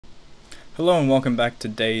Hello and welcome back to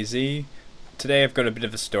DayZ. Today I've got a bit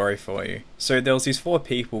of a story for you. So there was these four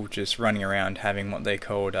people just running around having what they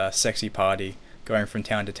called a sexy party, going from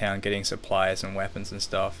town to town getting supplies and weapons and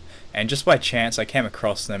stuff. And just by chance I came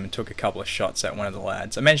across them and took a couple of shots at one of the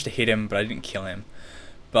lads. I managed to hit him, but I didn't kill him.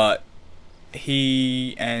 But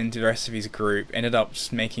he and the rest of his group ended up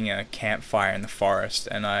making a campfire in the forest,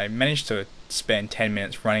 and I managed to spend 10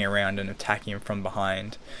 minutes running around and attacking him from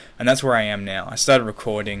behind. And that's where I am now. I started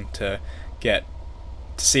recording to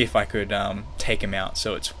see if I could take him out.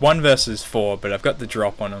 So it's 1 versus 4, but I've got the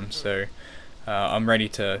drop on him, so I'm ready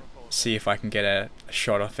to see if I can get a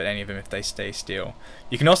shot off at any of them if they stay still.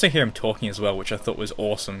 You can also hear him talking as well, which I thought was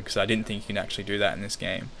awesome because I didn't think you can actually do that in this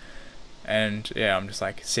game. And yeah, I'm just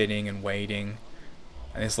like sitting and waiting,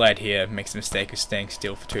 and this lad here makes the mistake of staying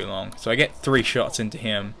still for too long. So I get 3 shots into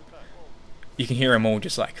him. You can hear him all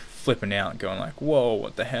just like flipping out, going like, whoa,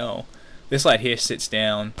 what the hell. This lad here sits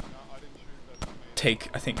down, take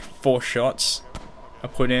I think 4 shots I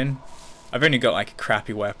put in. I've only got like a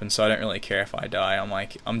crappy weapon, so I don't really care if I die.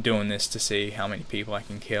 I'm doing this to see how many people I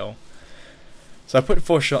can kill. So I put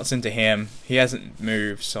 4 shots into him. He hasn't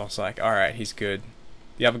moved, so I was like, alright, he's good.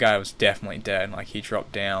 The other guy was definitely dead. Like, he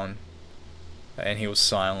dropped down and he was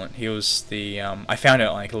silent. He was the I found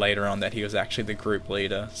out like later on that he was actually the group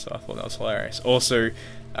leader, so I thought that was hilarious. Also,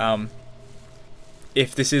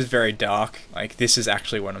 if this is very dark, like, this is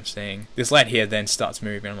actually what I'm seeing. This lad here then starts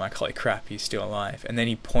moving. I'm like, holy crap, he's still alive. And then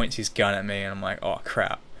he points his gun at me and I'm like, oh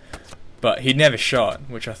crap. But he'd never shot,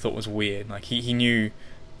 which I thought was weird. Like, he knew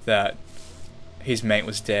that his mate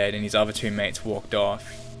was dead and his other 2 mates walked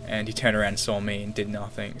off, and he turned around and saw me and did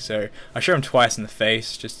nothing. So I shot him twice in the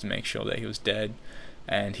face just to make sure that he was dead,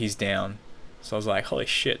 and he's down. So I was like, holy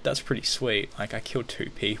shit, that's pretty sweet. Like, I killed 2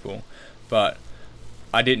 people, but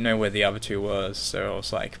I didn't know where the other 2 was, so I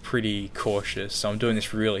was like pretty cautious. So I'm doing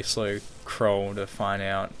this really slow crawl to find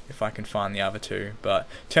out if I can find the other 2. But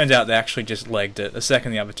turns out they actually just legged it. The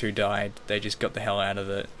second the other 2 died, they just got the hell out of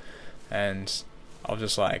it, and I was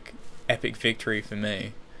just like, epic victory for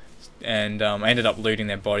me. And I ended up looting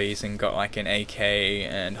their bodies and got like an AK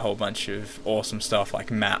and a whole bunch of awesome stuff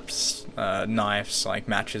like maps, knives, like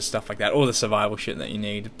matches, stuff like that. All the survival shit that you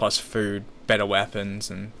need, plus food, better weapons,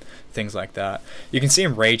 and things like that. You can see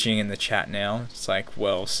him raging in the chat now. It's like,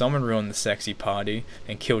 well, someone ruined the sexy party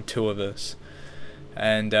and killed 2 of us.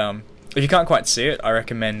 And if you can't quite see it, I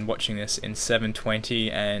recommend watching this in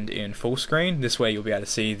 720 and in full screen. This way you'll be able to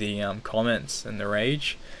see the comments and the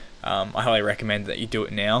rage. I highly recommend that you do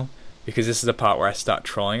it now, because this is the part where I start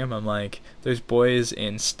trolling him. I'm like, those boys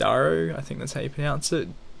in Starro, I think that's how you pronounce it,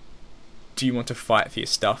 do you want to fight for your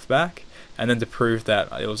stuff back? And then to prove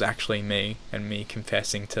that it was actually me, and me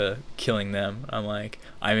confessing to killing them, I'm like,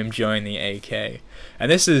 I'm enjoying the AK.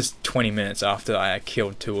 And this is 20 minutes after I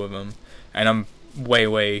killed 2 of them, and I'm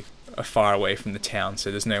way far away from the town,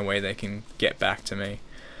 so there's no way they can get back to me.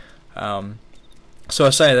 So I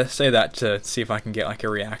say that to see if I can get like a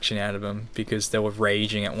reaction out of them, because they were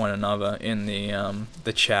raging at one another in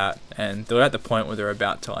the chat, and they were at the point where they were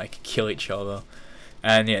about to like kill each other.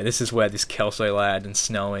 And yeah, this is where this Kelso lad and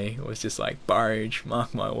Snowy was just like, Barrage,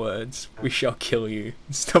 mark my words, we shall kill you,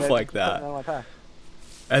 and stuff like that.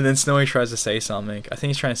 And then Snowy tries to say something. I think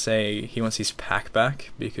he's trying to say he wants his pack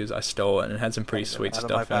back because I stole it and it had some pretty sweet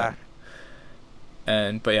stuff in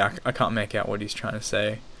it. But yeah, I can't make out what he's trying to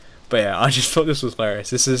say. But yeah, I just thought this was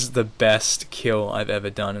hilarious. This is the best kill I've ever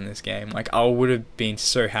done in this game. Like, I would have been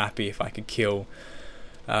so happy if I could kill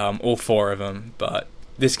all 4 of them, but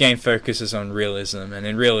this game focuses on realism, and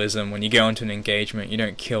in realism, when you go into an engagement, you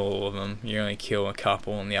don't kill all of them. You only kill a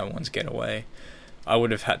couple and the other ones get away. I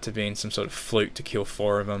would have had to be in some sort of fluke to kill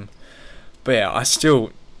 4 of them. But yeah, I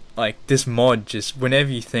still, like, this mod, just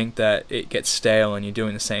whenever you think that it gets stale and you're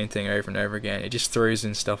doing the same thing over and over again, it just throws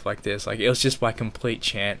in stuff like this. Like, it was just by complete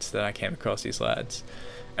chance that I came across these lads.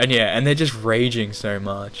 And yeah, and they're just raging so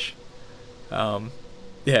much.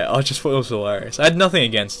 Yeah, I just thought it was hilarious. I had nothing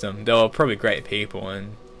against them. They were probably great people,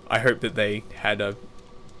 and I hope that they had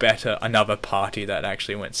another party that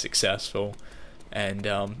actually went successful and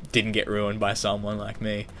didn't get ruined by someone like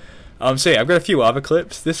me. So yeah, I've got a few other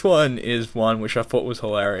clips. This one is one which I thought was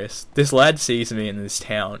hilarious. This lad sees me in this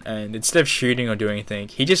town, and instead of shooting or doing anything,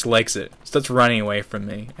 he just legs it, starts running away from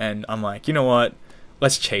me, and I'm like, you know what,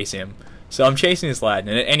 let's chase him. So I'm chasing this lad,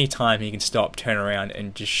 and at any time he can stop, turn around,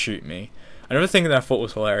 and just shoot me. Another thing that I thought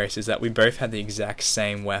was hilarious is that we both had the exact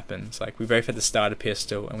same weapons. Like, we both had the starter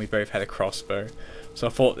pistol, and we both had a crossbow. So I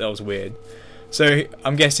thought that was weird. So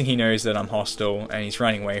I'm guessing he knows that I'm hostile and he's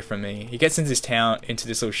running away from me. He gets into this town, into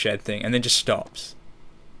this little shed thing, and then just stops.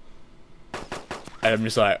 And I'm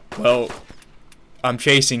just like, well, I'm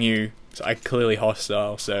chasing you So I clearly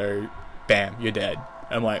hostile, so bam, you're dead.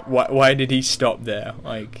 I'm like, why did he stop there?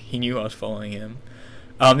 Like, he knew I was following him.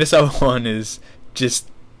 This other one is just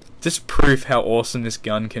proof how awesome this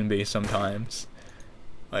gun can be sometimes.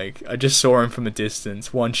 Like, I just saw him from a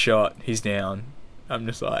distance, one shot, he's down. I'm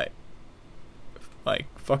just like,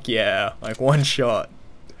 fuck yeah, like, one shot.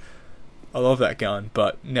 I love that gun,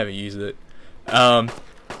 but never use it.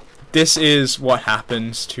 This is what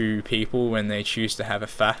happens to people when they choose to have a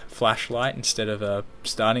flashlight instead of a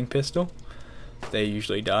starting pistol. They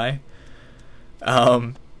usually die.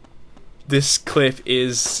 This clip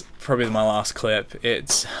is probably my last clip.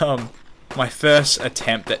 It's my first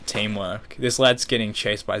attempt at teamwork. This lad's getting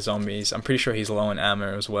chased by zombies. I'm pretty sure he's low on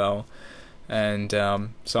ammo as well. And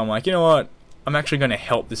so I'm like, you know what? I'm actually going to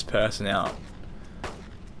help this person out.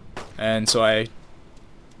 And so I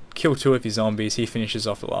kill 2 of his zombies, he finishes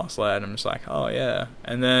off the last lad. I'm just like, oh yeah.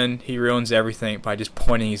 And then he ruins everything by just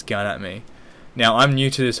pointing his gun at me. Now, I'm new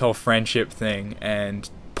to this whole friendship thing, and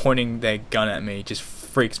pointing their gun at me just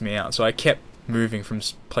freaks me out. So I kept moving from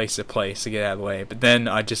place to place to get out of the way. But then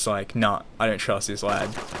I just like, nah, I don't trust this lad.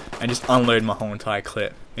 And just unload my whole entire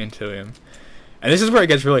clip into him. And this is where it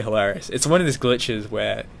gets really hilarious. It's one of these glitches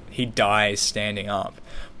where he dies standing up.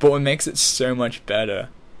 But what makes it so much better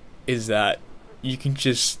is that you can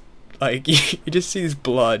just, like, you just see his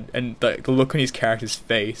blood and like the look on his character's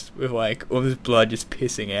face with like all this blood just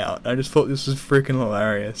pissing out. I just thought this was freaking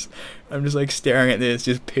hilarious. I'm just like staring at this,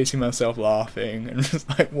 just pissing myself laughing, and just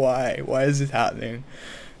like, why is this happening?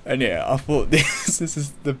 And yeah, I thought this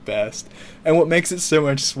is the best. And what makes it so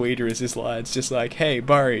much sweeter is this lad's just like, hey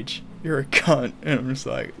Burridge, you're a cunt, and I'm just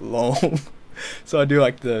like, lol. So I do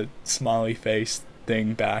like the smiley face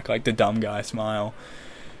thing back, like the dumb guy smile.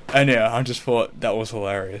 And yeah, I just thought that was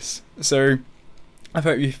hilarious. So I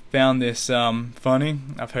hope you found this funny.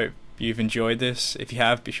 I hope you've enjoyed this. If you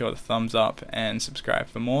have, be sure to thumbs up and subscribe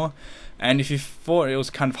for more. And if you thought it was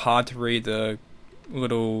kind of hard to read the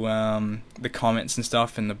little the comments and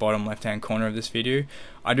stuff in the bottom left hand corner of this video,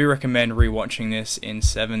 I do recommend rewatching this in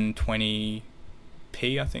 720p,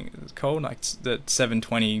 I think it's called, like the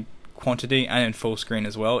 720 quantity, and in full screen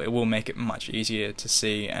as well. It will make it much easier to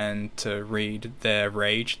see and to read their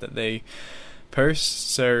rage that they post.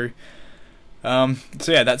 So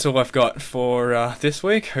yeah, that's all I've got for this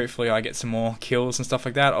week. Hopefully I get some more kills and stuff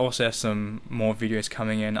like that. I also have some more videos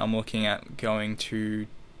coming in. I'm looking at going to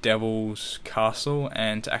Devil's Castle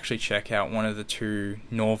and to actually check out one of the 2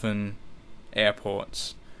 northern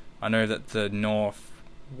airports. I know that the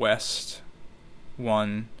northwest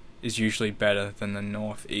one is usually better than the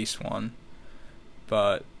northeast one,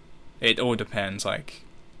 but it all depends. Like,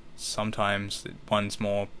 sometimes one's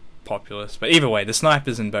more populous, but either way, the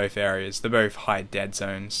snipers in both areas, they're both high dead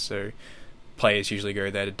zones, so players usually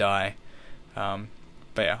go there to die. But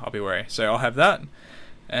yeah, I'll be wary. So I'll have that,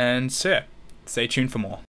 and so yeah, stay tuned for more.